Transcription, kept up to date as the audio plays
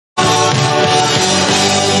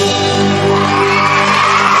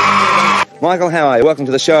Michael, how are you? Welcome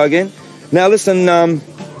to the show again. Now listen,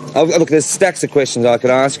 look, there's stacks of questions I could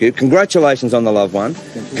ask you. Congratulations on the loved one.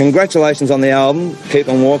 Congratulations on the album, Keep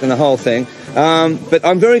On Walking, the whole thing. But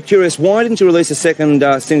I'm very curious, why didn't you release a second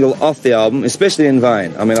single off the album, especially In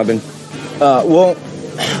Vain? I mean, I've been... Well,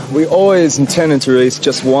 we always intended to release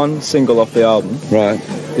just one single off the album. Right.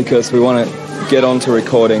 Because we want to get on to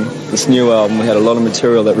recording this new album. We had a lot of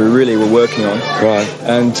material that we really were working on. Right.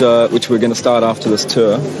 And which we're going to start after this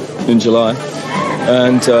tour in July.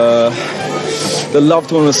 And the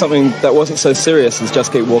loved one was something that wasn't so serious as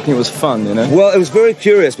Just Keep Walking. It was fun, you know. Well, it was very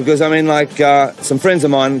curious because, I mean, like, some friends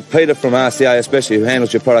of mine, Peter from RCA especially, who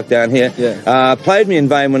handles your product down here, played me In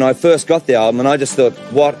Vain when I first got the album, and I just thought,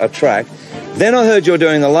 what a track. Then I heard you were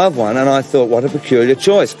doing the Love One, and I thought, what a peculiar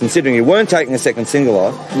choice, considering you weren't taking a second single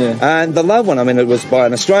off. Yeah. And the Love One, I mean, it was by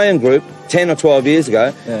an Australian group 10 or 12 years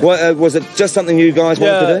ago. Yeah. Was it just something you guys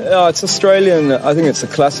wanted to do? Yeah, it's Australian. I think it's a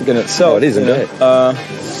classic in itself. Oh, it is, indeed.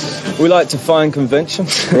 We like to find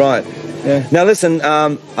conventions. Right. Yeah. Now listen,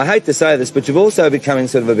 I hate to say this, but you've also becoming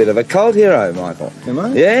sort of a bit of a cult hero, Michael. Am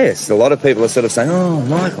I? Yes. A lot of people are sort of saying, oh,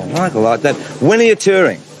 Michael, like that. When are you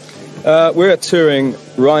touring? We're touring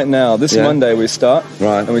right now. This Monday we start.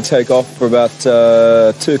 Right. And we take off for about 2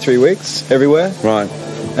 or 3 weeks everywhere. Right.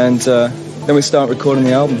 And then we start recording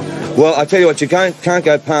the album. Well, I tell you what, you can't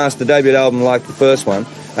go past the debut album like the first one,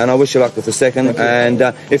 and I wish you luck with the second. And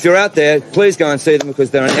if you're out there, please go and see them because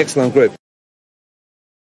they're an excellent group.